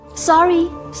Sorry,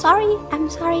 I'm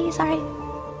sorry.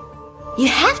 You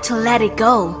have to let it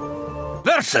go.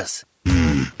 Versus.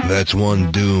 That's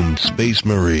one doomed space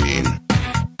marine.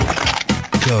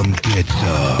 Come get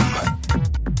some.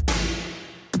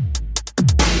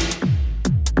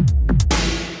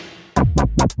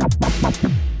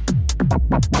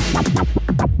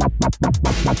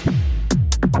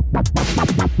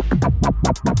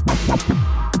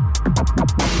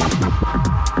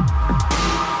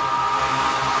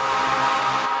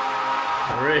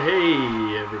 Alright,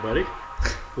 hey everybody.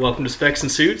 Welcome to Specs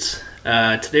and Suits.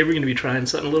 Today we're going to be trying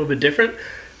something a little bit different.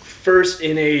 First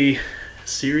in a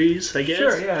series, I guess.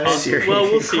 Sure, yeah. Series. Well,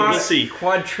 we'll see.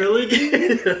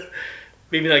 Quadrilogy?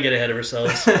 Maybe not get ahead of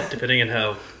ourselves, depending on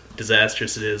how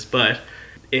disastrous it is. But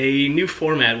a new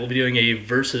format, we'll be doing a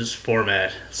versus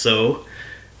format. So,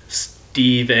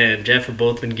 Steve and Jeff have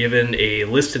both been given a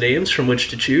list of names from which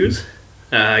to choose.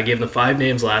 I gave them 5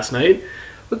 names last night.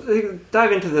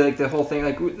 Dive into the whole thing.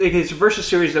 Like it's a versus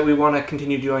series that we want to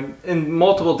continue doing in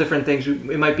multiple different things.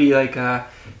 It might be like a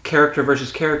character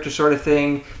versus character sort of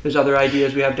thing. There's other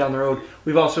ideas we have down the road.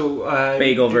 We've also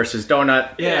bagel versus donut.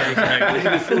 Yeah, exactly. It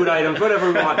could be food items,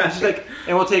 whatever we want. It's just like,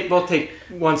 and we'll take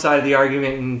one side of the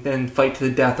argument and then fight to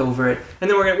the death over it. And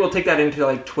then we'll take that into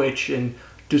like Twitch and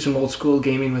do some old school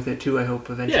gaming with it too. I hope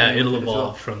eventually. Yeah, it'll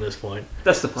evolve from this point.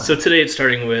 That's the plan. So today it's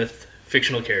starting with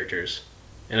fictional characters.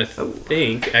 And I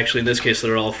think, actually, in this case,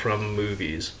 they're all from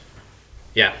movies.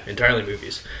 Yeah, entirely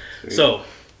movies. Sweet. So,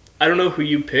 I don't know who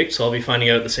you picked, so I'll be finding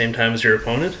out at the same time as your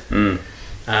opponent.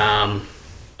 I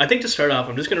think to start off,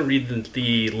 I'm just going to read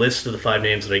the list of the 5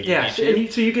 names that I gave each. Yeah,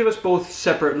 so you gave us both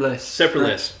separate lists. Separate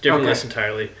lists. Different lists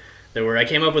entirely. I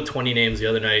came up with 20 names the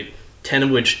other night, 10 of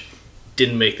which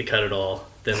didn't make the cut at all.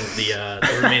 Then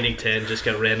the remaining 10 just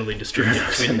got randomly distributed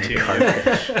between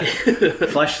the 2.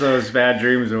 Flush those bad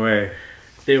dreams away.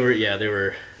 They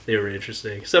were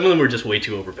interesting. Some of them were just way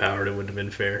too overpowered. It wouldn't have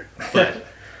been fair. But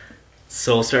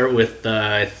so I'll start with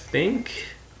I think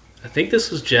this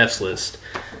was Jeff's list.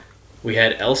 We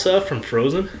had Elsa from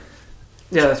Frozen.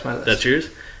 Yeah, that's my list. That's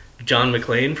yours. John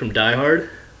McClane from Die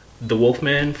Hard. The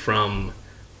Wolfman from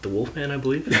The Wolfman, I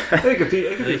believe. It could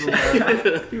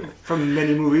be from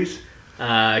many movies.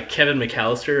 Kevin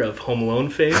McAllister of Home Alone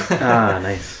fame.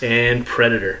 Nice. And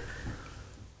Predator.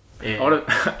 I want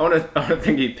to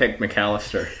think he picked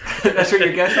McAllister. That's what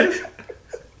your guess is?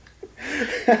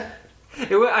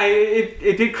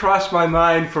 It did cross my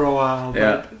mind for a while.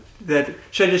 But that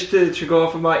should I just go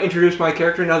off of introduce my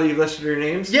character now that you've listed your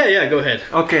names? Yeah, go ahead.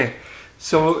 Okay,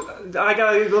 so I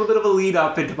got a little bit of a lead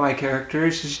up into my character.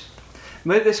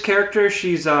 This charter,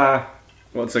 she's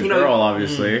well, it's a girl,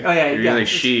 obviously. Oh yeah, usually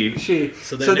she.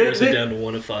 So that narrows it down to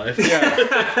 1 of 5.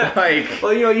 Yeah.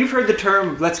 Well, you've heard the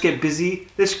term "let's get busy."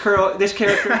 This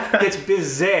character gets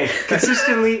busy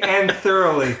consistently and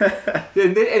thoroughly,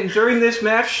 and during this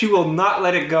match, she will not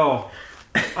let it go.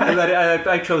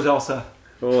 I chose Elsa.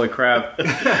 Holy crap!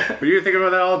 Were you thinking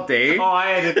about that all day? Oh, I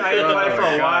had thought it for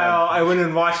a while. I went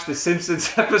and watched the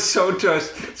Simpsons episode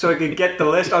so I could get the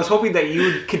list. I was hoping that you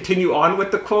would continue on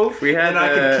with the quote, and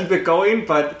I could keep it going.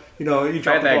 But you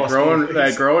dropped the ball.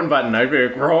 That groan button. I'd be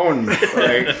groan.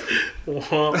 Like,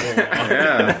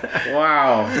 yeah.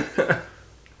 Wow.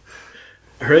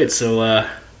 All right, so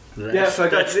so I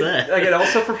got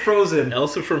Elsa from Frozen.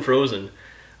 Elsa from Frozen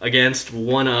against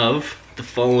one of the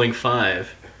following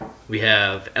 5. We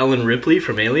have Ellen Ripley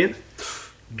from Alien,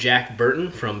 Jack Burton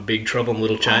from Big Trouble in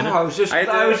Little China. Oh, I was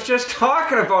just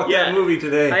talking about that movie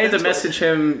today. I had to message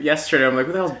him yesterday. I'm like,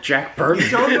 who the hell's Jack Burton?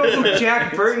 You don't know who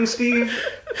Jack Burton, Steve?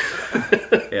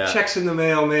 Yeah. Checks in the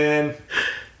mail, man.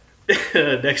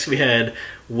 Next we had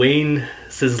Wayne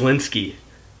Szymanski.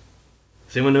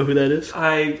 Does anyone know who that is?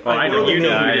 I know who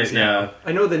it is now.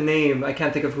 I know the name. I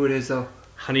can't think of who it is, though.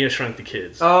 Honey, I Shrunk the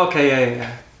Kids. Oh, okay,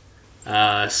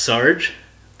 yeah. Sarge,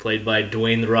 played by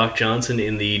Dwayne "The Rock" Johnson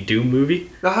in the Doom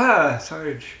movie.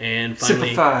 Sarge. And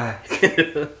finally,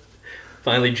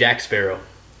 finally Jack Sparrow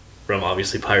from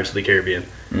obviously Pirates of the Caribbean.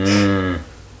 And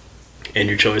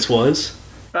your choice was?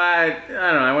 I don't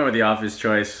know. I went with the obvious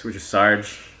choice, which is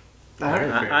Sarge.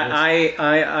 I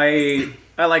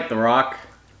like The Rock.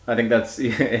 I think that's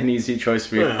an easy choice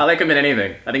for me. I like him in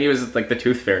anything. I think he was like the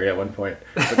Tooth Fairy at one point.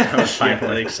 I was fine with.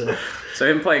 I think so. So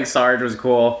him playing Sarge was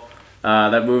cool.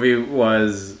 That movie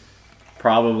was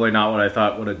probably not what I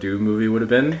thought what a Doom movie would have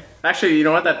been. Actually, you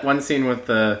know what? That one scene with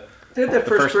the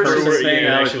first person thing,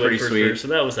 that was pretty sweet. So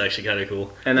that was actually kind of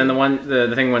cool. And then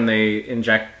the thing when they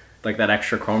inject like that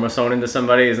extra chromosome into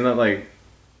somebody, isn't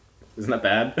that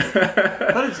bad?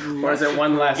 Or is it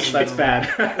one less that's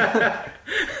bad?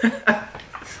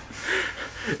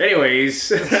 Anyways,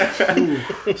 so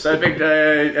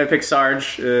I picked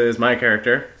Sarge as my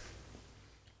character.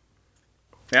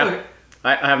 Yeah. Okay.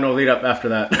 I have no lead up after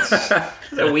that.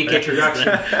 It's a weak introduction.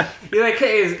 You're like,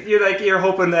 hey, you're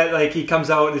hoping that like he comes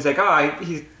out and he's like,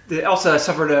 Elsa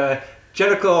suffered a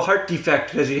genital heart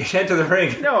defect as he entered the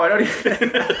ring. No, I don't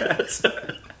even.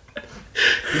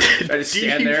 I just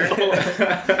stand there.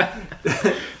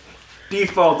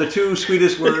 Default, the two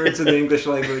sweetest words in the English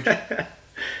language.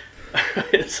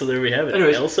 So there we have it.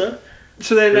 Anyways, Elsa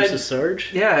So then, versus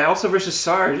Sarge. yeah, Elsa versus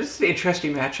Sarge. This is an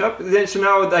interesting matchup. Then, so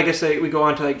now I guess we go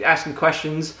on to like asking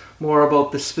questions more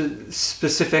about the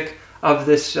specific of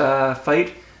this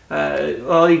fight.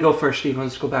 Well, you go first, Steve.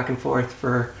 Let's go back and forth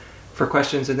for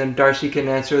questions, and then Darcy can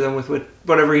answer them with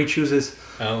whatever he chooses.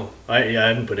 Oh, I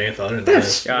haven't put any thought into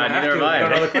this. God, neither have I.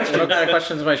 Got other What questions. kind of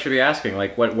questions I should be asking?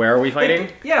 Like, where are we fighting?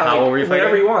 Yeah, How like, are we fighting?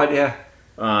 whatever you want. Yeah.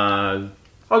 Uh,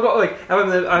 I'll go like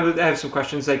I would have some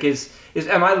questions like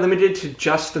am I limited to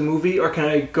just the movie or can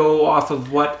I go off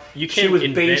of what You she can't was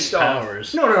invent based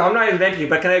powers. off? No, I'm not inventing it,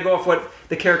 but can I go off what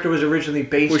the character was originally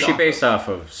based was she off based off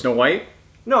of? Snow White?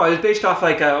 No, it was based off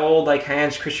like an old like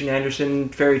Hans Christian Andersen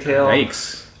fairy tale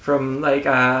Yikes. from like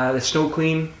the Snow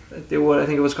Queen. I think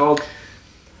it was called.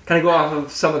 Can I go off of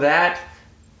some of that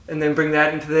and then bring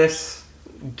that into this?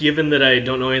 Given that I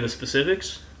don't know any of the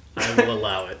specifics, I will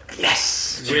allow it. Yes.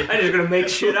 I'm just gonna make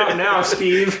shit up now,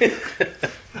 Steve.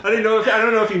 I don't know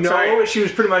if you know. Sorry. She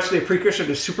was pretty much the precursor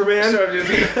to Superman. So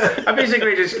I'm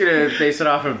basically just gonna base it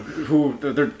off of who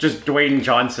they're just Dwayne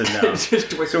Johnson now.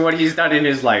 So what he's done in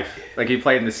his life, like he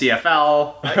played in the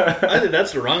CFL. I think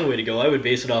that's the wrong way to go. I would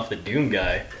base it off the Doom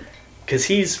guy. Because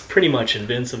he's pretty much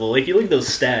invincible. Like, you look at those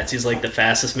stats, he's like the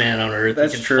fastest man on Earth.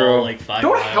 That's he can true. fall like 5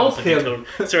 Don't miles. help if he him.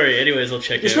 Sorry, anyways, I'll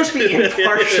check You're it out. supposed to be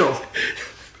impartial.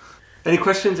 Any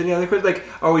questions? Any other questions? Like,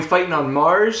 are we fighting on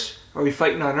Mars? Are we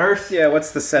fighting on Earth? Yeah,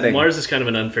 what's the setting? Mars is kind of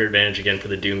an unfair advantage again for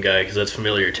the Doom guy, because that's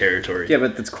familiar territory. Yeah,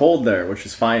 but it's cold there, which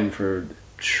is fine for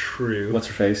True. what's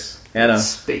her face? Anna.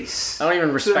 Space. I don't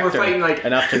even So then respect we're her fighting, like-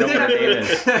 enough to know what her name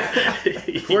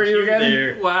is. Who are you again?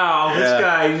 There. Wow, this Yeah.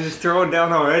 guy is just throwing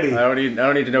down already. I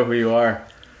don't need to know who you are.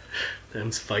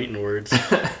 Them's fighting words.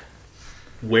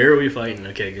 Where are we fighting?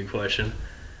 Okay, good question.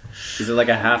 Is it like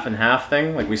a half and half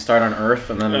thing? Like we start on Earth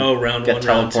and then Round get one,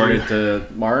 round teleported to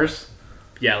Mars?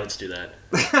 Yeah, let's do that.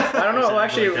 I don't know. Exactly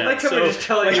Actually, like that. Like someone So- just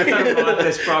telling you how to run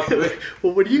this properly.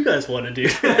 Well, what do you guys want to do?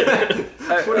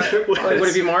 like, would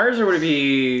it be Mars or would it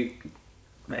be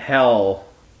Hell?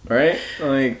 Right?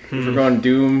 Like if we're going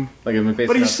Doom, like if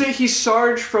But he's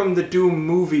Sarge from the Doom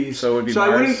movies, So it would be I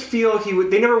Mars? wouldn't feel he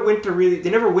would. They never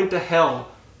went to hell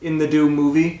in the Doom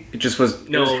movie. it just was.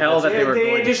 No, it was Hell that they were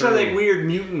going just through. had like weird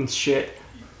mutant shit.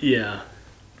 Yeah.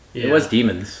 It was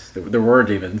demons. There were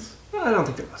demons. I don't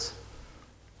think there was.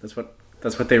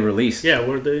 That's what they released. Yeah,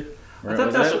 were they? I thought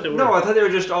Was that's it? they were. no. I thought they were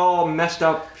just all messed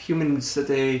up humans that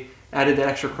they added the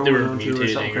extra were chromosome to or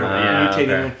mutating something. or- yeah, mutating,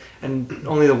 okay. and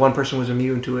only the one person was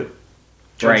immune to it.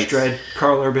 Judge Right. Dredd,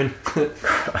 Carl Urban.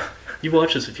 You've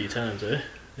watched this a few times, eh?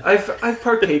 I've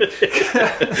partaked.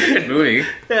 It's a good movie.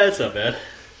 Yeah, it's not bad.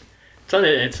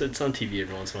 It's on TV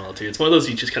every once in a while too. It's one of those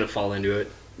you just kind of fall into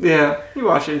it. Yeah, you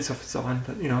watch it and stuff. It's on,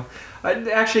 but you know.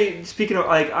 Actually, speaking of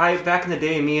back in the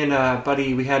day, me and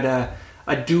buddy, we had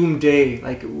a Doom Day.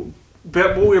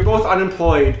 But we were both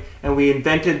unemployed, and we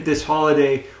invented this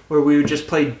holiday where we would just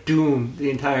play Doom the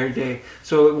entire day.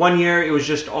 So one year it was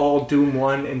just all Doom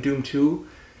 1 and Doom 2.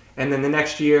 And then the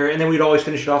next year, and then we'd always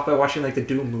finish it off by watching like the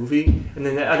Doom movie. And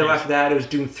then after that, it was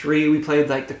Doom 3. We played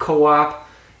like the co-op.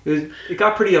 It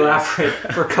got pretty elaborate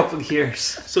for a couple of years.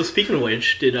 So speaking of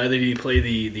which, did either of you play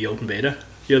the open beta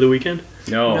the other weekend?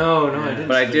 No. No, I didn't.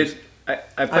 But I did.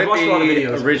 I played watched a lot of the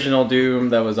videos. original Doom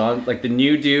that was on, like the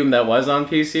new Doom that was on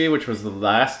PC, which was the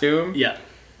last Doom. Yeah.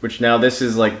 Which now this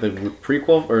is like the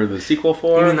prequel or the sequel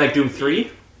for. You mean like Doom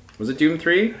 3? Was it Doom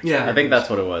 3? Yeah. I think that's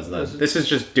what it was. This is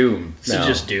just Doom. This is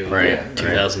just Doom, Right. Yeah.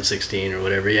 2016 or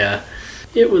whatever. Yeah.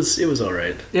 It was all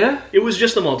right. Yeah? It was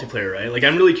just the multiplayer, right? Like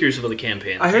I'm really curious about the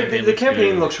campaign. I heard the looks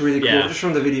campaign good. looks really cool, Yeah. just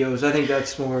from the videos. I think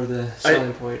that's more the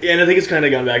selling point. And I think it's kind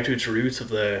of gone back to its roots of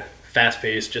the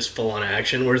fast-paced, just full-on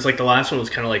action. Whereas like the last one was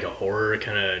kind of like a horror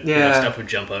kind of Yeah. stuff would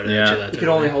jump out at Yeah. you. That You type could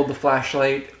of only thing. hold the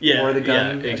flashlight Yeah, or the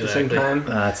gun yeah, at the same exactly. time,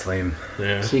 That's lame.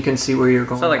 Yeah. so you can see where you're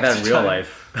going. It's not like that in real Time.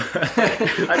 life.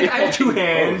 I have two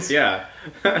hands. Yeah.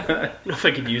 I don't know if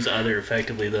I could use either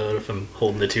effectively though if I'm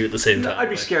holding the two at the same time. I'd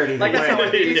be scared either Like, that's how way.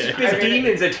 it is. Yeah. This I mean,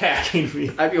 demon's attacking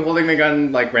me. I'd be holding the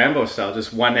gun like Rambo style,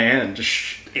 just one hand,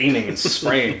 just aiming and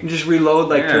spraying. You just reload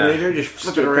like Yeah. Terminator, just flip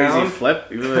Just do it a crazy around. flip.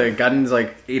 Even though the gun's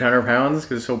like 800 pounds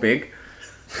because it's so big.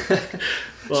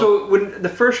 So when the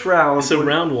first round, So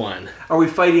round one. are we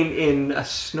fighting in a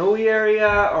snowy area?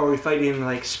 Or are we fighting in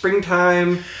like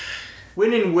springtime?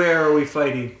 When and where are we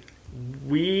fighting?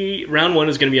 Round one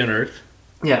is going to be on Earth.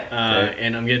 Yeah.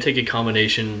 And I'm going to take a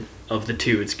combination of the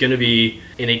two. It's going to be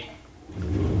in a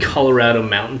Colorado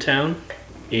mountain town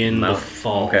in the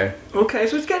fall. Okay. Okay,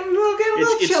 so it's getting a little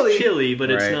It's chilly. chilly, but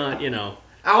it's Right. not, you know.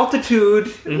 Altitude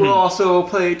Mm-hmm. will also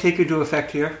take into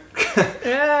effect here.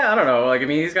 Yeah, I don't know. Like, I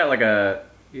mean, he's got like a.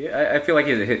 I feel like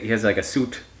he has like a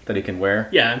suit that he can wear,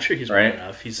 Yeah, I'm sure he's right right?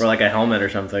 enough. Or like a helmet or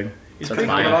something. He's That's pretty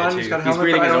fine. good on, too. he's got a He's helmet,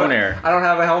 breathing but his I own don't- air. I don't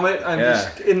have a helmet. I'm Yeah.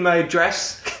 just in my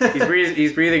dress.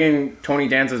 He's breathing in Tony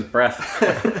Danza's breath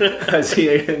as he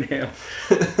inhales.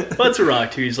 But it's a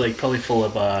rock too. He's like probably full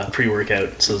of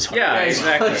pre-workout, so it's hard. Yeah, Nice.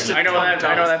 exactly. I know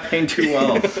that pain too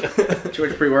well. Too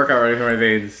much pre-workout running through my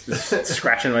veins, just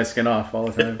scratching my skin off all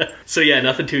the time. So yeah,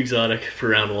 nothing too exotic for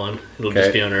round one. It'll Okay.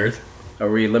 just be on Earth. Are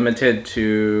we limited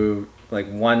to like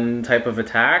one type of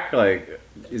attack? Like,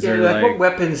 is Yeah, there like, like? what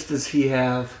weapons does he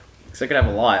have? Because I could have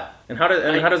a lot. And how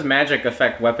does magic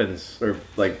affect weapons or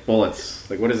like bullets?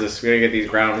 Like, what is this? We gotta get these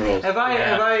ground rules. Have I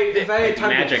had time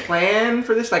Magic. to plan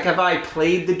for this? Like, have I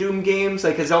played the Doom games?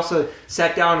 Like, has Elsa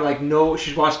sat down and like,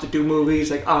 she's watched the Doom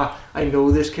movies? Like, I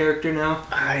know this character now.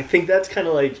 I think that's kind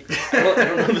of like I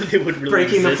don't know that they would really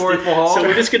Breaking the exist. fourth wall. So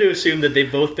we're just going to assume that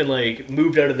they've both been like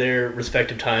moved out of their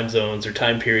respective time zones or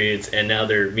time periods, and now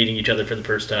they're meeting each other for the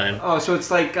first time. Oh, so it's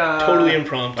like Totally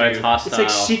impromptu. But it's hostile. It's like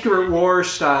Secret War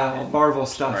style Marvel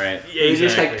stuff. Right. Yeah, They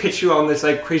just like exactly. pitch you on this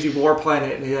like crazy war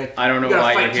planet, and they like, I don't know you gotta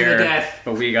why fight you're to the here, death.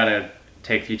 but we gotta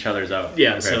take each other's out.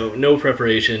 Yeah, Okay. so no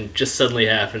preparation, just suddenly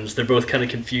happens. They're both kind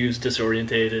of confused,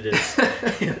 disorientated.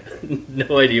 It's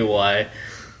no idea why,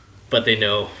 but they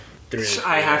know they're in it.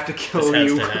 I have to kill This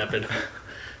has you. to happen.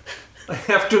 I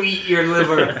have to eat your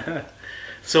liver.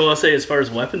 So I'll say, as far as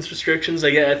weapons restrictions,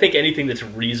 I think anything that's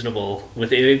reasonable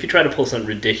with if you try to pull something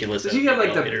ridiculous, Does he get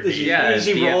like intervene. is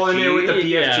he roll in there with the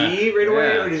BFG right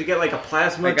away, Yeah. or does he get like a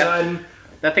plasma I got- gun?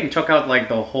 That thing took out like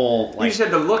the whole You like just had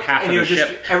to look, half and of you the just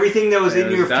ship. everything that was It in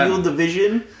was your done. field of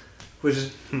vision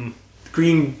was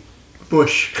green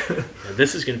bush. Yeah,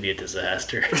 this is going to be a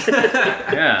disaster.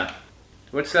 Yeah.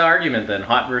 What's the argument then?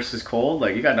 Hot versus cold?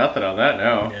 Like, you got nothing on that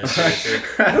now. Yeah, seriously.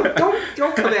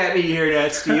 don't come at me here,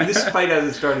 that Steve. This fight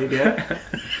hasn't started yet.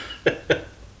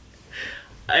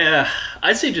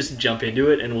 I'd say just jump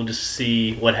into it, and we'll just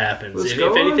see what happens. Let's If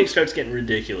go. anything starts getting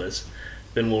ridiculous,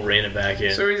 then we'll rein it back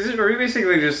in. So are we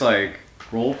basically just like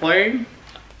role playing?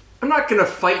 I'm not gonna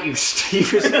fight you,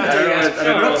 Steve. It's not I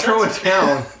don't I'm know. not throwing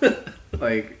down.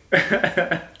 Like,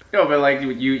 no, but like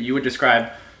you would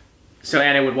describe. So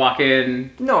Anna would walk in.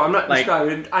 No, I'm not Like-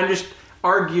 describing. I'm just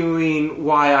arguing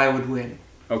why I would win.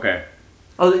 Okay,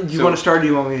 Oh, do you So- want to start? Or do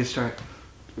you want me to start?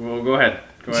 well, go ahead.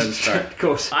 Go ahead and start.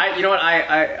 Go. You know what?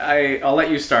 I'll let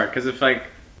you start because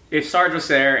if Sarge was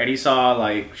there and he saw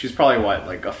like she's probably what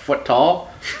like a foot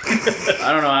tall.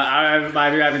 I don't know. I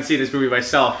haven't seen this movie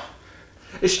myself.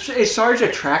 Is Sarge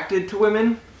attracted to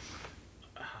women?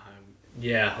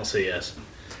 Yeah, I'll say yes.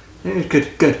 Good.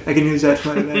 I can use that to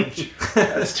my advantage.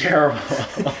 That's terrible.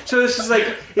 So this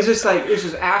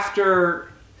is after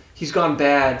he's gone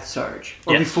bad, Sarge,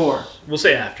 or Yes. before? We'll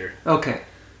say after. Okay.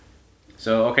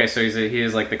 So he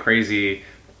is like the crazy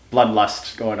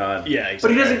bloodlust going on. Yeah,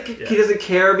 exactly. But he doesn't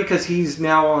care because he's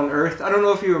now on Earth. I don't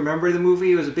know if you remember the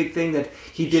movie. It was a big thing that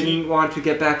he didn't want to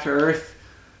get back to Earth.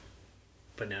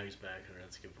 But now he's back, and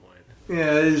that's a good point.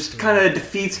 Yeah, it just kind of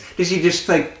defeats. Does he just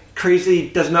like crazy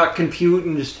does not compute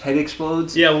and just head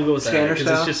explodes? Yeah, we'll go with that Scanner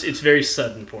because style? it's very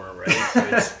sudden for him, right? So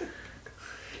it's, You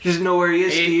just know where he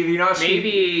is, Steve. You're not.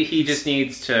 Maybe he just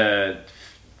needs to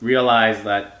realize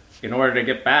that in order to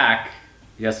get back,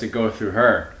 he has to go through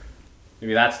her.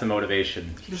 Maybe that's the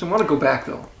motivation. He doesn't want to go back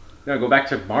though. No, go back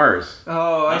to Mars.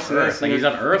 Oh, I Not see. Earth. Like he's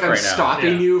on Earth I'm right now.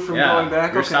 stopping Yeah. you from Yeah, going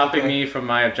back. you're Okay, stopping okay. me from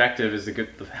my objective is to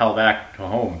get the hell back to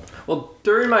home. Well,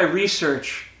 during my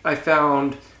research, I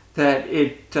found that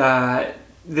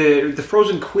the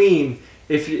Frozen Queen,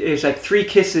 if it's like 3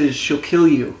 kisses, she'll kill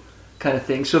you, kind of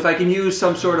thing. So if I can use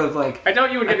some sort of like I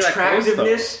doubt you would get that close, though.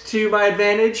 attractiveness to my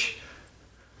advantage.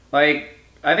 Like,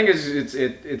 I think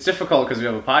it's difficult because we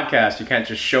have a podcast. You can't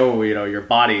just show your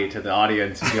body to the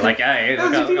audience and be like, hey,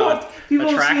 look how People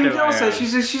will see attractive I Elsa. am.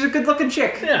 She's a good looking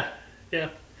chick. yeah.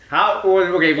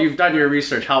 Okay, if you've done your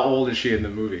research, how old is she in the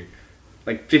movie?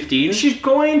 Like 15? She's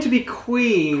going to be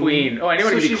queen. Queen. Oh,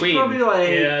 anyone can be she's queen. Probably like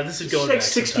Yeah, this is she's going like back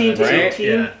 16 to sometime, right? 18.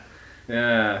 Yeah.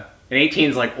 Yeah. And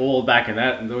 18's like old back in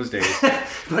those days.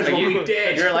 But Like when we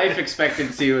did. your life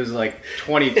expectancy was like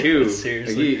 22.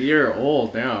 Seriously. Like, you're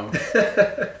old now.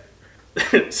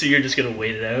 So you're just gonna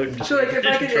wait it out? And just So, like, if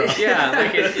I could- draw? Yeah,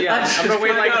 I'm gonna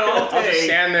wait like all I'll just day.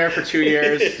 stand there for 2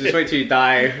 years, just wait till you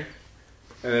die,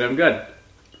 and then I'm good.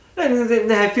 And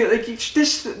then I feel like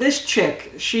this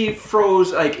chick, she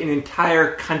froze like an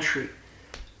entire country,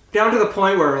 down to the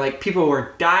point where like people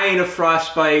were dying of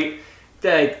frostbite,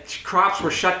 the crops were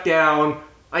shut down,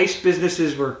 ice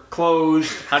businesses were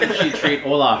closed. How did she treat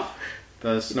Olaf,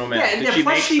 the snowman? Did she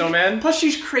plus make snowman? Plus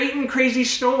she's creating crazy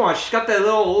snowman. She's got that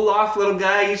little Olaf little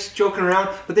guy, he's joking around,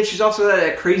 but then she's also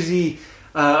that crazy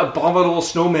abominable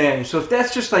snowman. So if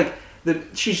that's just like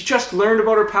she's just learned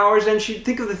about her powers, and she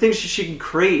think of the things she can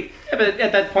create. Yeah, but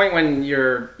at that point when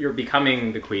you're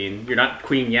becoming the queen, you're not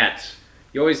queen yet.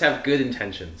 You always have good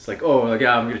intentions. Like, oh, like,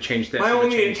 yeah, I'm going to change this. My I'm gonna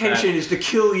only change intention that. is to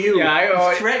kill you. Yeah, I know.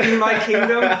 You threatened my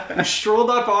kingdom. You strolled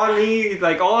up on me,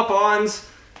 like all up ons,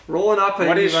 rolling up. What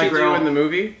and does my she grill. do in the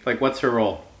movie? Like, what's her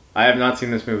role? I have not seen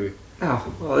this movie.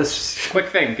 Oh, well, this. Quick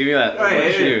thing, give me that. All What right,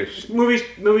 does she do?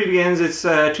 movie begins. It's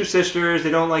two sisters.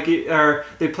 They don't like it, or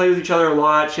they play with each other a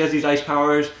lot. She has these ice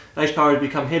powers. The ice powers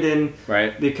become hidden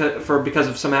Right. because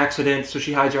of some accident. So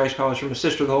she hides her ice powers from her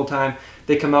sister the whole time.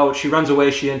 They come out. She runs away.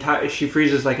 She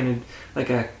freezes like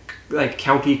a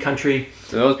county country.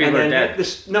 So those people are dead.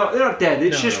 No, they're not dead.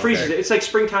 It No, just no, freezes okay. it. It's like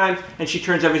springtime, and she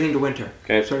turns everything to winter.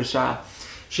 Okay. Sort of style.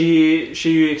 She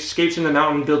escapes in the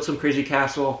mountain, builds some crazy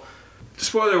castle.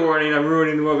 Spoiler warning, I'm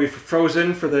ruining the movie for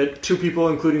Frozen for the two people,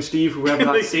 including Steve, who have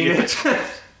not seen it.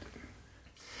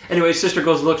 Anyway, sister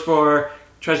goes looks for her,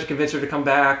 tries to convince her to come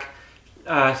back.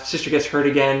 Sister gets hurt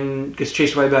again, gets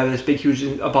chased away by this big, huge,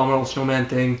 abominable snowman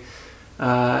thing.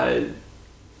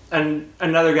 And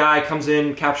another guy comes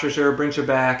in, captures her, brings her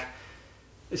back.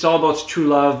 It's all about true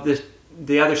love.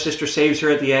 The other sister saves her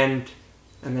at the end,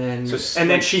 and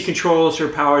then she controls her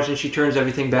powers and she turns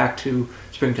everything back to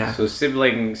springtime. So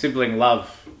sibling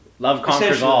love. Love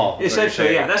conquers all.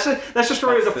 Essentially, yeah. That's the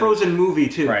story of the Frozen movie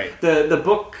too. Right. The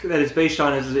book that it's based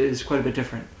on is quite a bit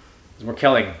different. We're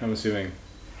killing, I'm assuming.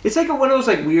 It's like one of those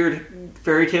like weird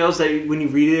fairy tales that when you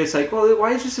read it, it's like, well,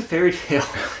 why is this a fairy tale?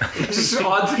 It's just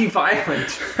oddly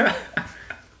violent.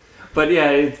 But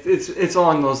yeah, it's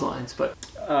along those lines. But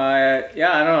Yeah,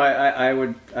 I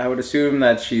don't know. I would assume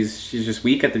that she's just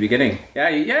weak at the beginning. Yeah,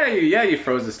 you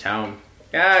froze this town.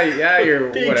 Yeah,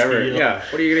 you're Big whatever. deal. Yeah,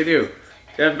 what are you gonna do?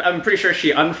 I'm pretty sure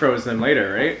she unfroze them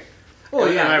later, right? oh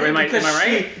yeah, Am I because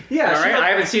right? Yeah, Am I she right? got- I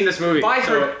haven't seen this movie. by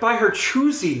so her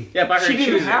choosing. Yeah, by her she didn't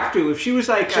choosing. have to. If she was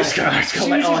like, Just go- just go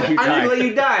she let was all just you like, I'm die. gonna let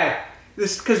you die.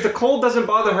 This because the cold doesn't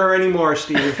bother her anymore,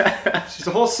 Steve. She's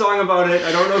a whole song about it.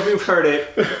 I don't know if you've heard it.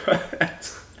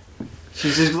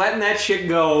 She's just letting that shit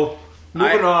go.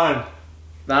 Moving on.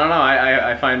 I don't know.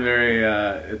 I find very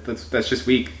that's just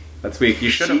weak. That's weak. You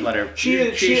should have let her.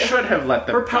 She should have let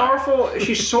them. Her die. powerful.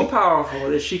 She's so powerful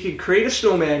that she can create a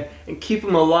snowman and keep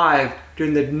him alive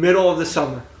during the middle of the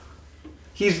summer.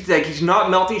 He's not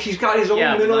melting. He's got his own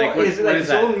Yeah, but, little, like, what is his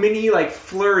that? own mini like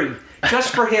flurry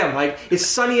just for him. Like it's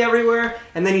sunny everywhere,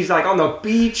 and then he's like on the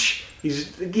beach.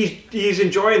 He's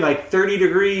enjoying like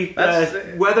 30-degree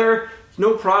weather.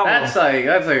 No problem. That's like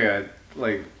a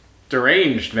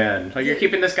deranged man. Like you're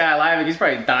keeping this guy alive, and he's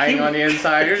probably dying on the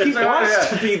inside. You're just he like, wants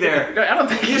oh, to be there. I don't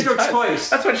think He has no does. choice.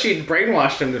 That's what she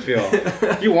brainwashed him to feel.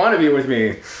 You want to be with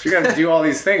me. So you're gonna do all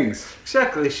these things.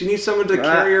 Exactly. She needs someone to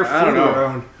carry her I don't food know.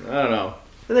 around. I don't know.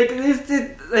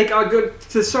 Like I'll go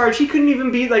to Sarge. He couldn't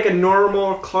even be like a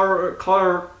normal Carl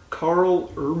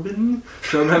Urban.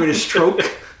 So I'm having a stroke.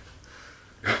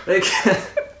 Like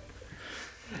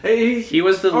He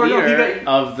was the Oh, no, leader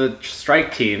of the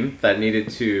strike team that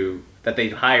they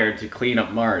hired to clean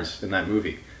up Mars in that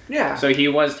movie. yeah. So he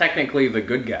was technically the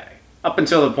good guy up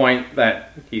until the point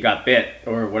that he got bit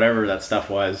or whatever that stuff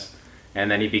was, and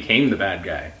then he became the bad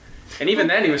guy. And even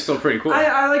then, he was still pretty cool.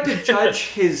 I like to judge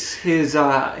his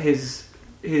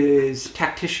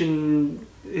tactician,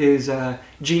 his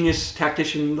genius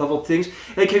tactician level things.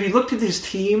 Like, have you looked at his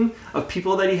team of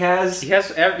people that he has? He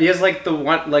has like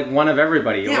one of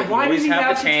everybody. Yeah, why does he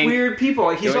have such weird people?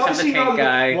 He's always have the obviously tank not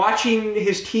guy. watching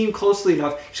his team closely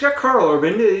enough. He's got Carl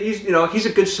Urban. He's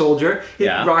a good soldier.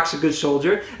 Yeah. Rock's a good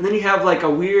soldier. And then you have like a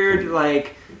weird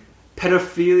like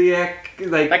pedophiliac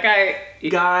like That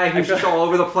guy who's just all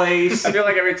over the place. I feel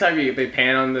like every time they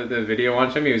pan on the video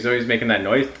on him, he was always making that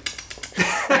noise.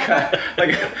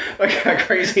 like a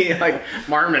crazy like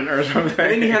marmot or something.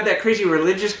 And then you have that crazy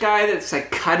religious guy that's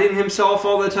like cutting himself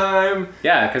all the time.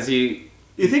 Yeah, because he.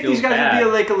 You think feels these guys bad.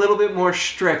 would be a little bit more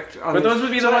strict on But this? those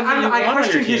would be the ones that you I want on your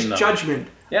question his team, though. judgment.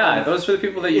 Yeah, those are the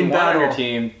people that you in want on your battle.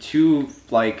 team to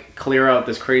like clear out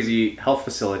this crazy health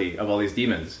facility of all these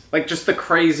demons. Like just the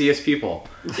craziest people.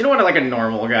 You don't want like a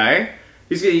normal guy.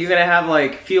 He's gonna have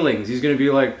like feelings. He's gonna be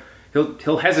like,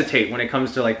 he'll hesitate when it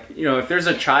comes to like, you know, if there's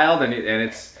a child and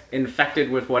it's infected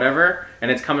with whatever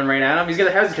and it's coming right at him, he's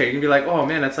gonna hesitate. He can be like, oh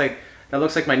man, that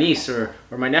looks like my niece or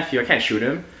my nephew. I can't shoot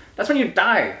him. That's when you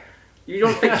die. You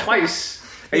don't think twice.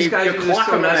 These guys you are just clock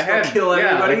so him in the nice, they'll head. kill Yeah,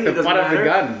 everybody, like it the doesn't butt of the matter.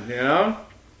 gun. You know,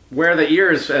 wear the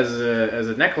ears as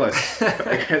a necklace,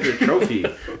 like as a trophy.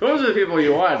 Those are the people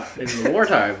you want in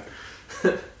wartime.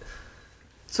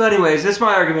 So anyways, that's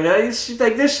my argument.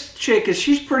 Like this chick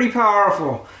she's pretty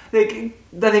powerful. Like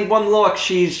I think one look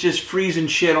she's just freezing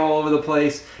shit all over the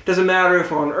place. Doesn't matter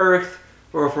if we're on Earth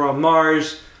or if we're on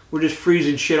Mars, we're just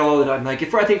freezing shit all the time. Like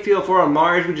if we're on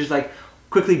Mars, we just like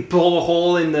quickly blow a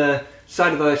hole in the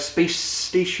side of the space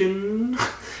station,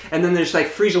 and then there's like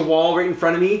freeze a wall right in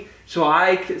front of me. So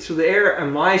the air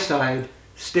on my side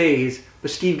stays, but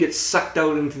Steve gets sucked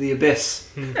out into the abyss.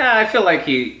 Yeah, I feel like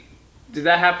did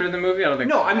that happen in the movie? I don't think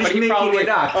No, so. I'm just But he making probably, it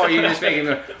up. Oh, you're just making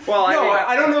it. Well, No,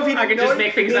 I don't know if I could just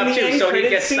make things up too. So he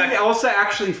gets stuck. Elsa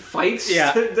actually fights.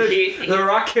 Yeah, the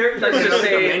Rock character. Let's in another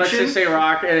just dimension. say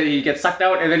Rock. He gets sucked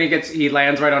out, and then he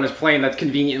lands right on his plane that's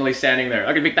conveniently standing there.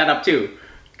 I could make that up too,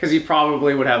 because he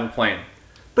probably would have a plane.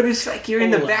 But it's like you're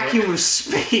in the Hold on. vacuum of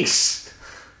space.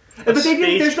 But they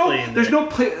didn't. space There's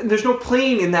no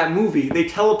plane in that movie. They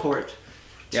teleport.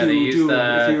 Yeah, they use Doom,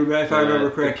 the if I remember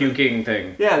correctly. the puking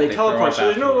thing. Yeah, they throw teleport. up So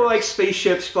there's no afterwards. like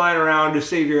spaceships flying around to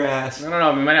save your ass. I don't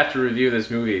know. We might have to review this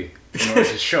movie in order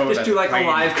to show Just that do like the plane, a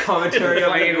live commentary the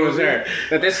of the plane was movie. there.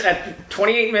 That this at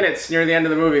 28 minutes near the end of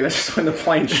the movie. That's just when the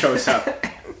plane shows up.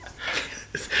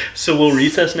 So we'll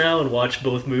recess now and watch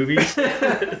both movies.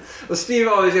 Well, Steve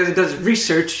always does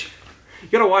research. You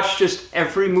gotta watch just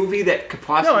every movie that could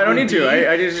possibly. No, I don't need be. to.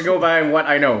 I just go by what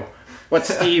I know, what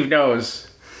Steve knows.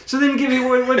 So then, give me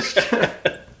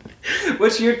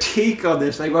what's your take on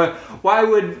this? Like, why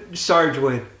would Sarge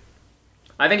win?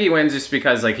 I think he wins just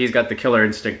because like he's got the killer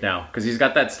instinct now, because he's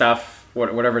got that stuff,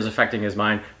 whatever's affecting his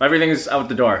mind. Everything's out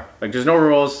the door. Like there's no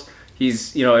rules.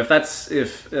 He's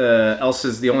if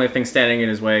Elsa's the only thing standing in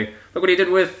his way. Look what he did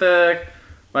with.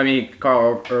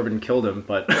 Carl Urban killed him,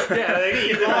 but Yeah, like,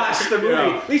 he lost the movie.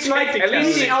 No. At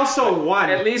least he also won.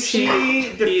 At least she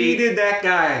defeated that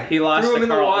guy. he lost Threw him to in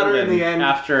the Carl water Urban in the end.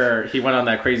 after he went on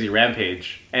that crazy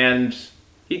rampage, and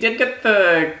he did get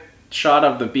the shot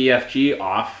of the BFG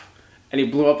off, and he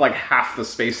blew up like half the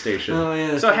space station. Oh,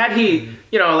 yeah. So had he,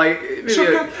 like maybe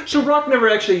So Rock never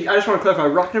actually. I just want to clarify.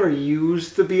 Rock never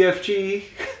used the BFG.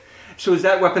 So is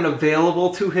that weapon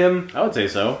available to him? I would say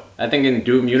so. I think in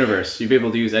Doom universe, you'd be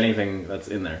able to use anything that's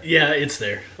in there. Yeah, it's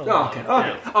there. Oh, okay.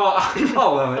 Yeah.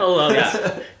 I'll allow it. I'll allow Yeah.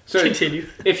 it. So Continue.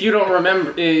 if you don't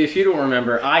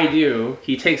remember, I do.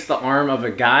 He takes the arm of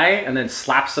a guy and then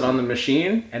slaps it on the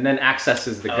machine and then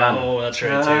accesses the gun. Oh, that's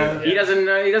right too. He doesn't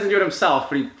do it himself,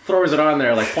 but he throws it on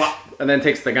there like plop, and then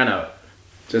takes the gun out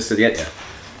just to get you.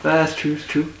 That's true. It's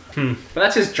true. But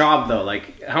that's his job though.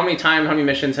 Like how many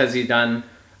missions has he done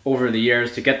over the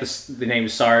years to get the name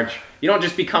Sarge? You don't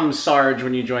just become Sarge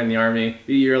when you join the army.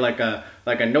 You're like a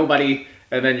nobody,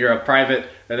 and then you're a private,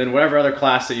 and then whatever other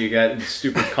class that you get in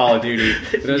stupid Call of Duty.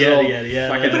 There's Yeah, all yeah.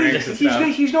 fucking ranks and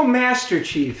stuff. He's no Master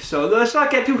Chief, so let's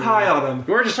not get too high on him.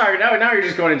 We're just talking now. You're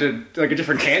just going into like a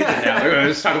different tangent now. We're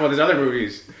just talking about his other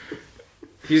movies.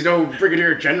 He's no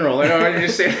brigadier general. I don't know. You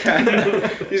just say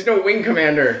that. He's no wing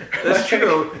commander. That's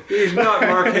true. He's not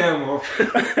Mark Hamill.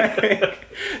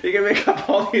 You can make up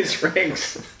all these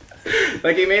ranks.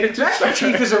 Like he made it to Master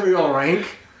Chief is a real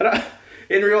rank.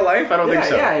 in real life. I don't think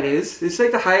so. Yeah, it is. It's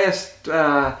like the highest,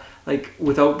 like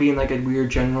without being like a weird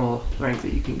general rank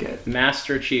that you can get.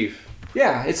 Master Chief.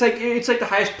 Yeah, it's like the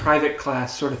highest private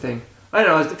class sort of thing. I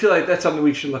don't know. I feel like that's something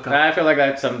we should look up. I feel like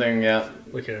that's something. Yeah,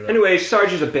 Looking it up. Anyway,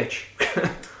 Sarge is a bitch.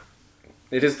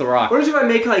 it is The Rock. What if I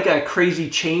make like a crazy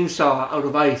chainsaw out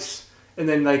of ice, and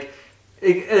then like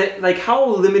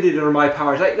how limited are my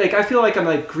powers? I feel like I'm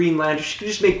like Green Lantern. She can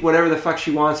just make whatever the fuck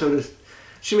she wants out of.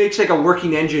 She makes like a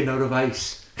working engine out of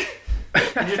ice.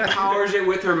 And just powers it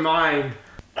with her mind.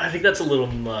 I think that's a little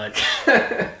much.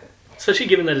 Especially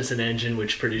given that it's an engine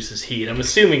which produces heat. I'm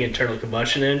assuming internal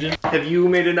combustion engine. Have you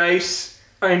made an ice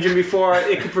engine before?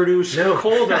 It could produce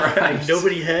colder ice.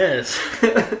 Nobody has.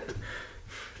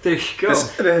 There you go.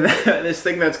 This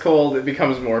thing that's cold, it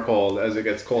becomes more cold as it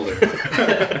gets colder.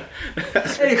 Anyway,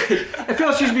 I feel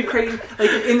like she should be crazy.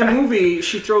 Like in the movie,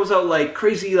 she throws out like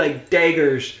crazy like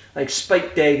daggers, like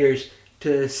spiked daggers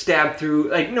to stab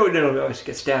through. Like no, obviously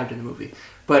get stabbed in the movie,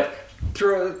 but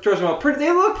throws them out.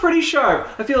 They look pretty sharp.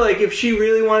 I feel like if she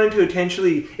really wanted to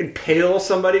intentionally impale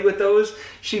somebody with those,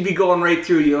 she'd be going right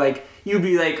through you. Like you'd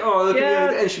be like, oh look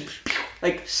at me, and she'd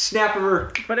like snap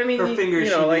her. But I mean, her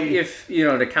fingers. like if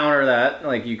to counter that,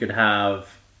 like you could have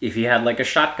if he had like a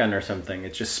shotgun or something,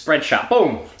 it's just spread shot,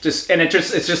 boom, it's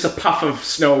just a puff of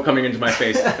snow coming into my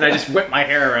face, and I just whip my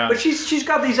hair around. But she's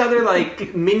got these other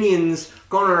like minions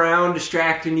going around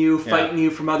distracting you, fighting you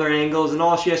from other angles, and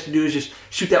all she has to do is just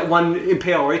shoot that one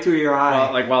impale right through your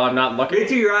eye. While I'm not looking? Right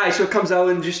through your eye, so it comes out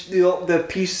and just the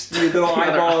piece, the little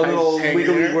eyeball, little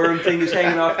wiggly worm thing is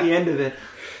hanging off the end of it.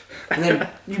 And then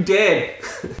you dead.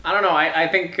 I don't know. I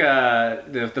think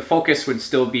the focus would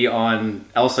still be on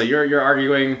Elsa. You're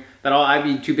arguing that I'd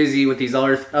be too busy with these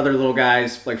other little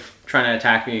guys like trying to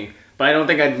attack me, but I don't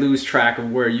think I'd lose track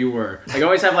of where you were. Like I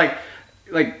always have like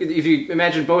if you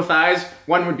imagine both eyes,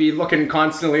 one would be looking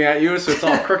constantly at you, so it's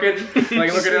all crooked,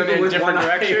 like looking in different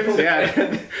directions. Yeah.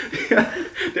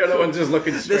 The other one's just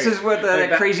looking straight. This is what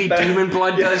that crazy demon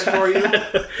blood does for you.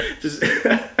 Just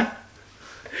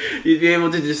you'd be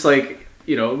able to just like,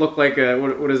 you know, look like a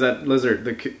what is that lizard?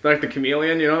 Like the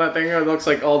chameleon, you know that thing that looks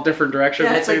like all different directions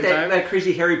at the same time? That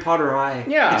crazy Harry Potter eye.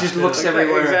 Yeah. It just looks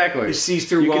everywhere. Exactly. It sees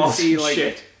through you walls can see and like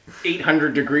shit.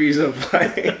 800 degrees of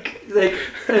like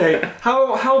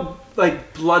how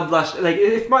like bloodlust, like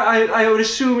if I would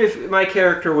assume if my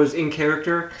character was in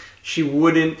character, she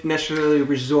wouldn't necessarily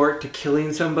resort to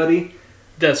killing somebody.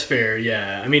 That's fair,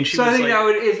 yeah. I mean, I think that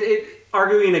would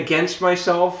arguing against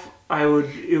myself.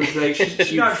 It was like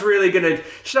she's not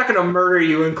gonna murder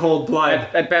you in cold blood.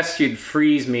 At best, you'd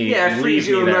freeze me. Yeah, freeze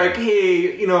you and be like,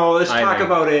 hey, you know, let's talk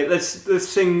about it. Let's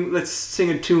sing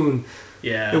a tune.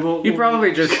 Yeah, you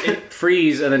probably just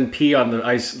freeze and then pee on the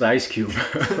ice cube.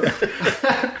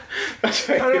 I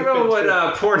don't know what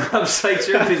Pornhub sites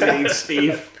you're visiting,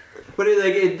 Steve. But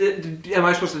am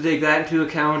I supposed to take that into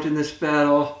account in this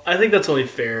battle? I think that's only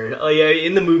fair. Yeah,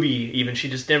 in the movie, even she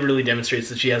just never really demonstrates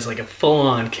that she has like a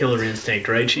full-on killer instinct,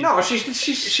 right?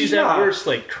 She's at worst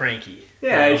like cranky.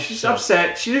 Yeah, you know? She's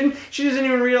upset. She doesn't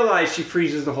even realize she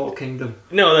freezes the whole kingdom.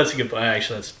 No, that's a good point.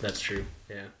 Actually, that's true.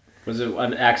 Yeah. Was it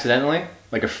accidentally?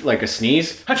 Like a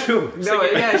sneeze? No,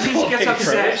 yeah, she gets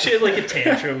upset. She had like a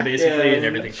tantrum basically, and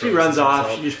everything. She runs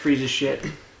off. She just freezes shit.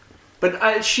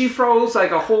 But she froze like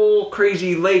a whole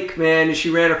crazy lake, man, and she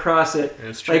ran across it.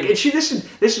 That's true. Like, and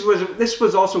this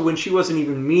was also when she wasn't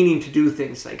even meaning to do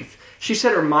things. Like, if she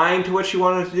set her mind to what she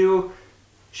wanted to do,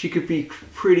 she could be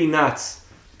pretty nuts.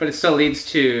 But it still leads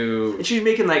to. And she's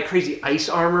making like crazy ice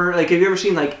armor. Like, have you ever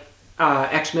seen like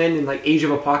X-Men in like Age of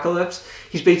Apocalypse?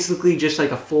 He's basically just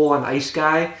like a full-on ice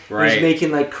guy. Right. He's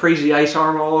making like crazy ice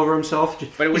armor all over himself.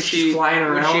 But would she flying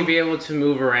around? Would she be able to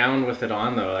move around with it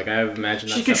on though? Like I imagine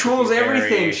that she controls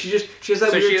everything. She has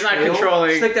that. So weird she's not trail.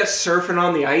 controlling. It's like that surfing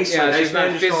on the ice. Yeah, like she's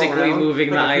not physically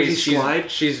moving like the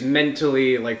ice. She's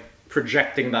mentally like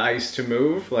projecting the ice to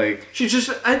move. Like she's just.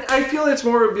 I feel it's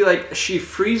more would be like she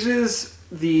freezes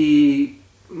the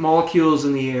molecules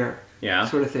in the air. Yeah,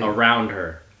 sort of thing around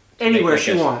her. Anywhere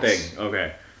she wants. Thing.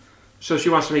 Okay. So she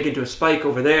wants to make it into a spike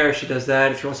over there. She does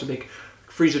that. If she wants to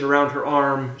freeze it around her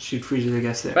arm, she'd freeze it, I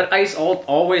guess, there. But ice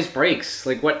always breaks.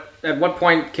 Like at what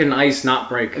point can ice not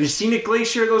break? Have you seen a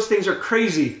glacier? Those things are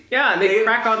crazy. Yeah, and they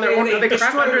crack on their own. They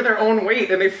crack under their own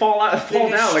weight, and they fall down.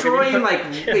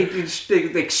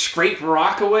 They scrape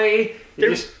rock away.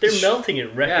 They're melting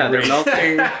at record. Yeah, they're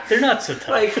melting. They're not so tough.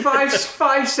 Like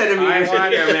 5 centimeters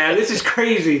in here, man. This is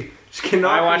crazy.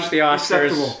 I watched the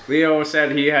Oscars. Acceptable. Leo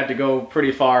said he had to go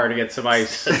pretty far to get some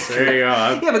ice. There you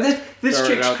go. Yeah, but this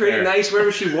chick's creating ice wherever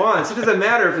she wants. It doesn't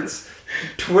matter if it's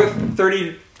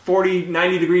 30, 40,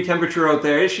 90 degree temperature out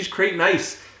there. She's creating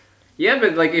ice. Yeah,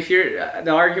 but like if you're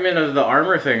the argument of the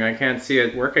armor thing, I can't see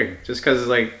it working. Just because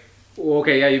like,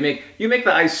 okay, yeah, you make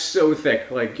the ice so thick,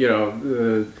 like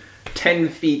 10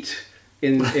 feet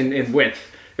in width.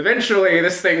 Eventually,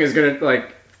 this thing is gonna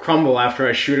like crumble after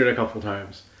I shoot it a couple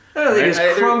times. I don't think it's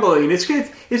crumbling. It's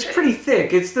pretty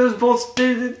thick. It's those bolts.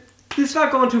 It's not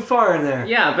going too far in there.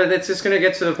 Yeah, but it's just going to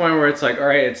get to the point where it's like, all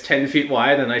right, it's 10 feet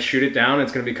wide, and I shoot it down,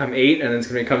 it's going to become 8, and then it's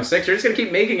going to become 6. You're just going to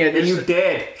keep making it. And you're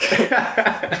dead.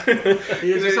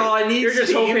 That's all I need, You're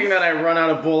just hoping that I run out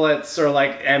of bullets or,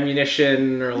 like,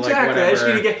 ammunition or, like,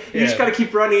 whatever. You just got to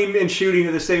keep running and shooting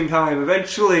at the same time.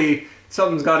 Eventually,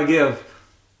 something's got to give.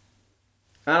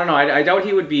 I don't know. I doubt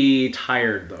he would be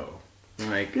tired, though.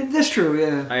 Like that's true,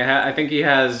 yeah. I think he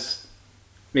has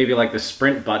maybe like the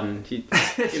sprint button. He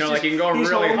can go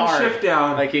really hard. Shift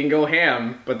down. Like he can go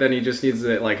ham, but then he just needs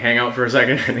to like hang out for a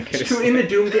second and get his, in the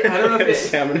Doom. I don't know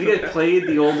if you guys played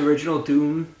the old original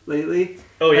Doom lately.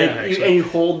 Oh yeah, and you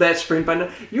hold that sprint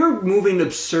button. You're moving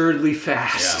absurdly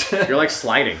fast. Yeah. You're like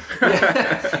sliding.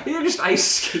 Yeah. You're just ice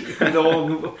skating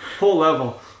the whole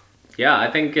level. Yeah,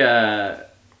 I think the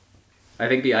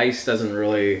ice doesn't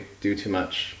really do too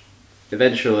much.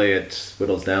 Eventually, it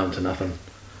whittles down to nothing.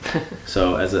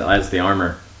 So as the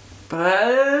armor.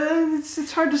 But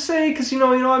it's hard to say because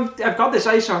I've got this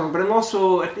ice armor, but I'm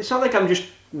also. It's not like I'm just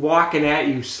walking at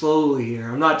you slowly here.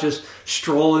 I'm not just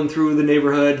strolling through the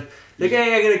neighborhood. Like,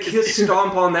 hey, I'm gonna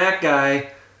stomp on that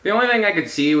guy. The only thing I could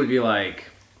see would be like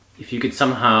if you could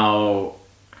somehow.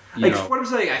 What I'm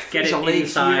saying, I get freeze a it leg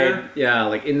inside, here.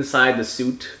 like inside the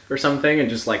suit or something, and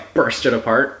just like burst it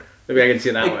apart. Maybe I can see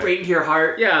it that way. Like right into your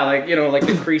heart. Yeah, like like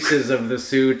the creases of the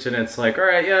suit, and it's like, all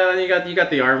right, yeah, you got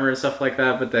the armor and stuff like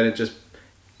that, but then it just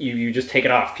you just take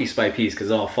it off piece by piece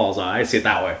because it all falls off. I see it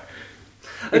that way.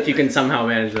 If you can somehow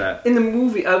manage that. In the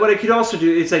movie, what I could also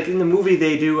do is like in the movie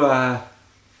they do like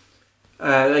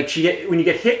when you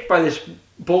get hit by this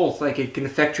bolt, like it can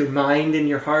affect your mind and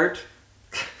your heart.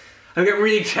 I'm getting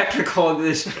really technical in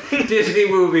this Disney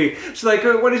movie. So like,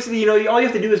 what is all you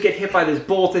have to do is get hit by this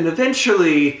bolt, and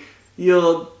eventually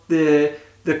the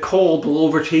cold will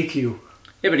overtake you.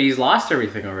 Yeah, but he's lost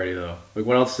everything already, though. Like,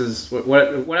 what else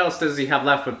does he have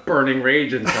left but burning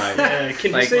rage inside?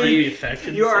 Can like, you be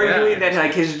affected? You're arguing that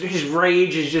like his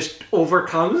rage is just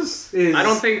overcomes. I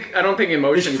don't think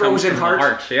emotion comes from the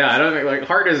heart. Yeah, I don't think like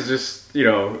heart is just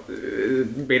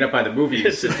made up by the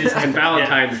movies and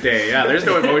Valentine's Day. Yeah, there's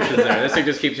no emotions there. This thing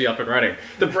just keeps you up and running.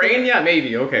 The brain, yeah,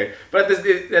 maybe okay, but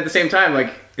at the same time,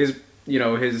 like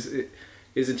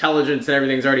his intelligence and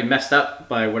everything's already messed up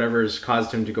by whatever's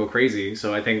caused him to go crazy.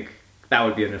 So I think that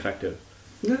would be ineffective.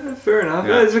 Yeah, fair enough.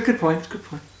 Yeah. That's a good point. It's a good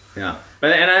point. Yeah,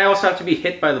 and I also have to be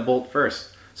hit by the bolt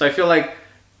first. So I feel like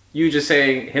you just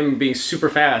saying him being super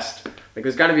fast. Like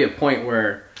there's got to be a point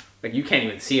where like you can't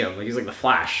even see him. Like he's like the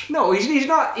Flash. No, he's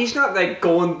not. He's not like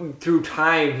going through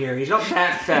time here. He's not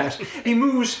that fast. He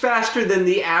moves faster than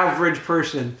the average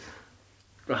person.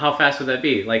 How fast would that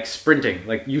be? Like sprinting,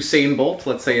 like Usain Bolt.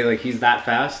 Let's say like he's that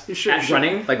fast at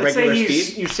running, like let's regular say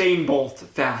he's speed. Usain Bolt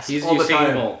fast. He's all the Usain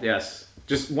time. Bolt. Yes,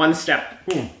 just one step.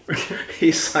 Boom.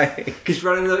 He's like he's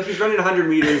running 100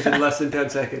 meters in less than 10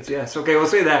 seconds. Yes. Okay, we'll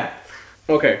say that.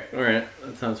 Okay. All right.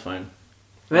 That sounds fine.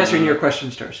 I'm answering your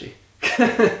questions, Darcy.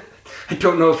 I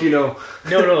don't know if you know.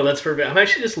 No, that's perfect. I'm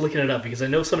actually just looking it up because I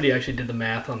know somebody actually did the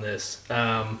math on this.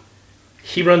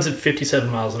 He runs at 57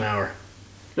 miles an hour.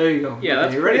 There you go. Yeah,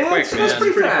 that's okay, pretty quick, man. That's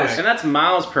pretty fast. And that's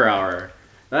miles per hour.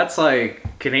 That's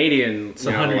like Canadian. It's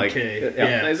 100K.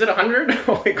 Yeah. Is it 100?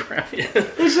 Holy crap.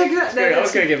 It's like that. I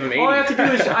was going to give him 80. All I have to do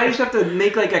is I just have to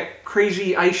make like a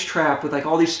crazy ice trap with like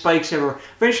all these spikes everywhere.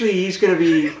 Eventually he's going to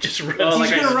be... Just run.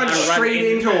 He's going to run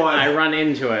straight into one. I run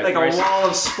into it. Like a wall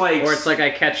of spikes. Or it's like I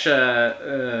catch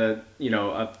a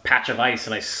patch of ice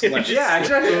and I slip. Yeah,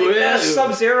 exactly.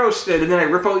 Sub-Zero stood and then I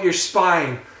rip out your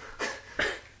spine.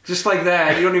 Just like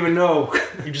that, you don't even know.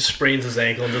 He just sprains his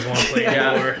ankle and doesn't want to play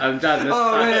anymore. I'm done. This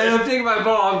man, I'm taking my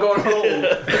ball. I'm going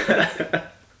home.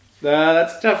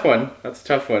 That's a tough one.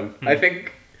 I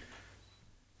think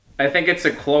it's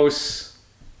a close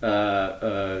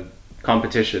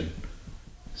competition.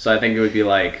 So I think it would be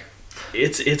like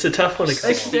it's a tough one.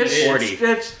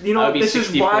 60-40. This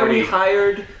is why we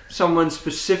hired someone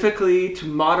specifically to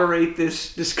moderate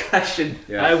this discussion.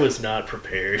 Yeah. I was not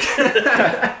prepared.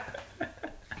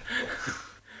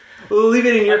 We'll leave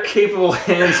it in your capable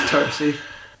hands, Darcy.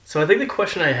 So I think the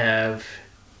question I have,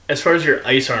 as far as your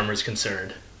ice armor is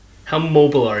concerned, how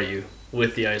mobile are you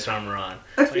with the ice armor on?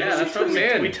 That's what I'm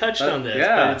saying. We touched on this.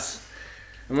 Yeah. But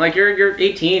I'm like, you're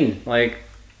 18. Like,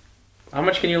 how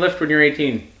much can you lift when you're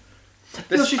 18?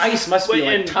 This ice must be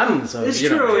like tons of. It's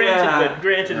true,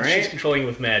 Granted, right? She's controlling it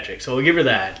with magic, so we'll give her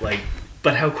that. Like,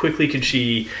 but how quickly can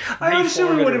she? I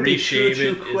assume it wouldn't be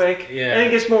too quick. I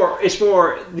think it's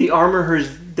more the armor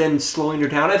has then slowing her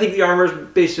down. I think the armor's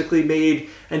basically made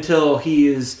until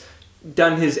he's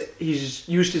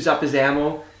used up his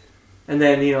ammo, and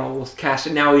then we'll cast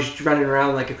it. Now he's running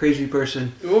around like a crazy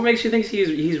person. What makes you think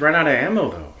he's run out of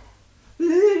ammo though?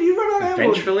 You run out of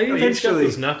ammo. Eventually, he's got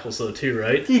those knuckles though too,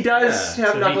 right? He does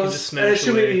have so knuckles. And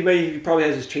assuming he probably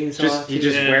has his chainsaw. He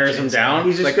just wears them down.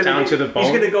 He's just down to the bone.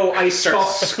 He's gonna go ice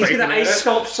sculpt. He's gonna ice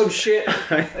sculpt some shit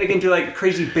like into like a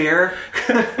crazy bear.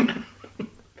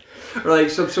 Or like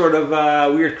some sort of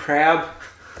weird crab.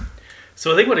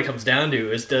 So I think what it comes down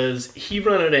to is, does he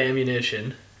run out of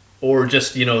ammunition, or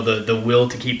just the will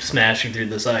to keep smashing through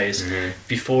this ice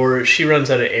before she runs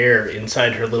out of air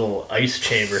inside her little ice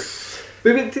chamber?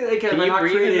 Maybe have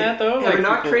I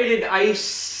not created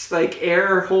ice like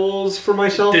air holes for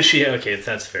myself? Does she? Okay,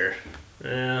 that's fair.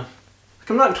 Yeah.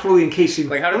 I'm not totally encasing.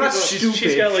 Like, how I'm not stupid.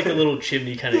 She's got like a little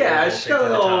chimney kind of. Yeah, she's got a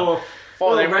little.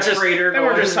 Oh, we're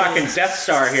just talking Death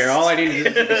Star here. All I need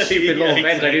is a stupid little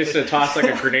vent. I need to toss like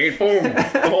a grenade. Boom!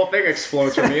 The whole thing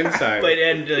explodes from the inside. But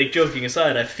like joking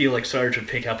aside, I feel like Sarge would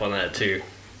pick up on that too.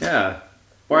 Yeah.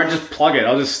 Or I just plug it.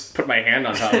 I'll just put my hand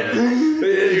on top of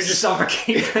it. just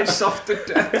suffocate myself to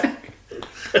death.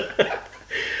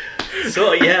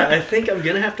 So yeah, I think I'm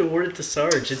gonna have to award it to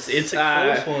Sarge. It's a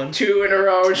close one. 2 in a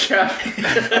row, Jeff.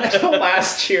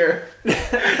 Last year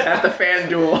at the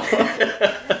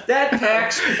FanDuel. That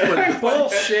PAX was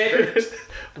bullshit.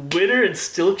 Winner and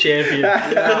still champion.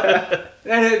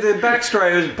 And the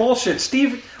backstory was bullshit.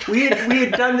 Steve, we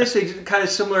had done this kind of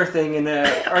similar thing in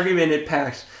an argument at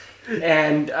PAX,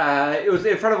 and it was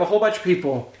in front of a whole bunch of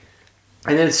people.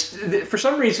 And then, for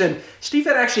some reason, Steve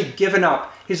had actually given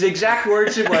up. His exact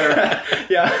words were,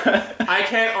 Yeah. "I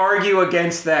can't argue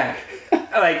against that."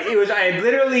 Like it was, I had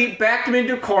literally backed him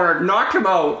into a corner, knocked him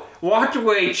out, walked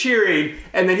away cheering,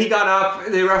 and then he got up.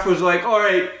 The ref was like, "All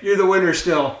right, you're the winner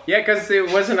still." Yeah, because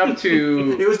it wasn't up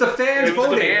to... It was the fans It was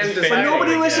the voting, fans but deciding,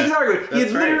 nobody listened to the argument. He had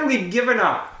That's right. literally given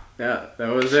up. Yeah,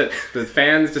 that was it. The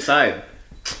fans decide.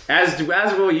 As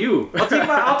will you. I'll take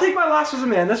my losses,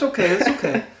 man. That's okay. That's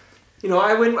okay. You know,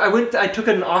 I took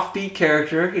an offbeat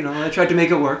character. You know, I tried to make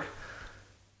it work.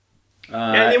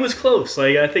 And it was close.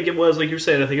 Like I think it was, like you were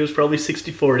saying, I think it was probably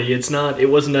 60-40. It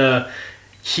wasn't a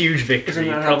huge victory. Isn't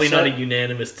that Probably not a upset?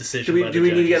 unanimous decision. Do we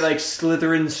need to get like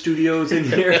Slytherin Studios in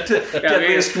here to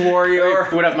Deadliest Warrior?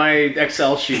 Put up my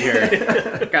Excel sheet here.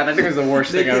 God, that thing was the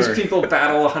worst Make thing these ever. people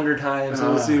battle 100 times and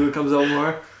we'll see who comes out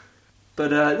more.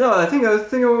 But no, I think it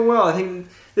went well. I think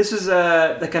this is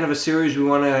the kind of a series we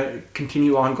want to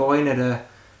continue ongoing at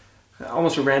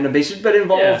almost a random basis, but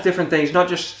involve different things, not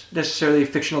just necessarily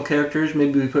fictional characters.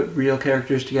 Maybe we put real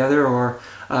characters together or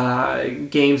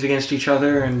games against each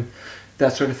other and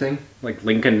that sort of thing. Like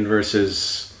Lincoln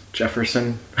versus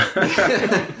Jefferson.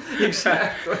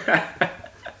 Exactly.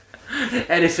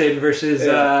 Edison versus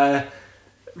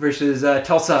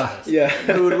Tulsa. Yeah.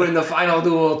 Who would win the final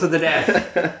duel to the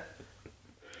death?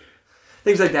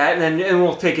 Things like that, and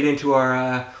we'll take it into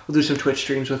our. We'll do some Twitch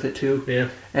streams with it too. Yeah.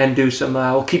 And do some.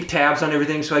 We'll keep tabs on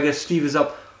everything. So I guess Steve is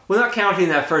up. We're not counting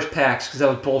that first PAX because that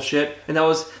was bullshit, and that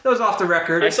was off the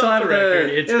record. I still have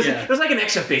It was like an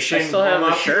exhibition. I still have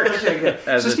the shirt as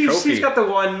so a trophy. Steve's got the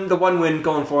one win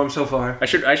going for him so far. I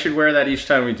should wear that each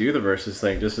time we do the versus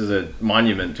thing, just as a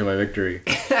monument to my victory.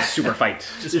 Super fight.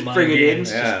 Just mind bring it in.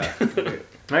 games. Yeah.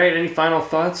 All right, any final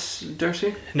thoughts,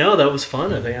 Darcy? No, that was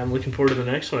fun. I think I'm looking forward to the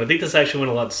next one. I think this actually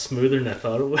went a lot smoother than I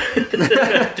thought it would.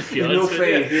 To be No honest with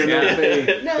fade. you. You're no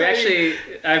fade. No, We actually,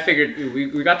 I figured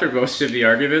we got through most of the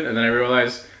argument, and then I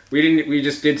realized we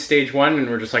just did stage 1, and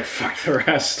we're just like, fuck the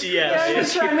rest. Yeah, I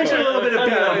mentioned a little bit of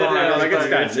beat up on it. Like it's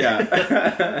guys,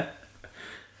 yeah.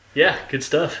 yeah, good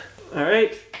stuff. All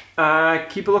right,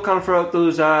 keep a look on for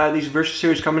those these versus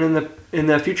series coming in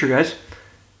the future, guys.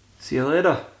 See you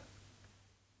later.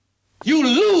 You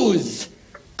lose!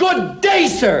 Good day,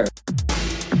 sir!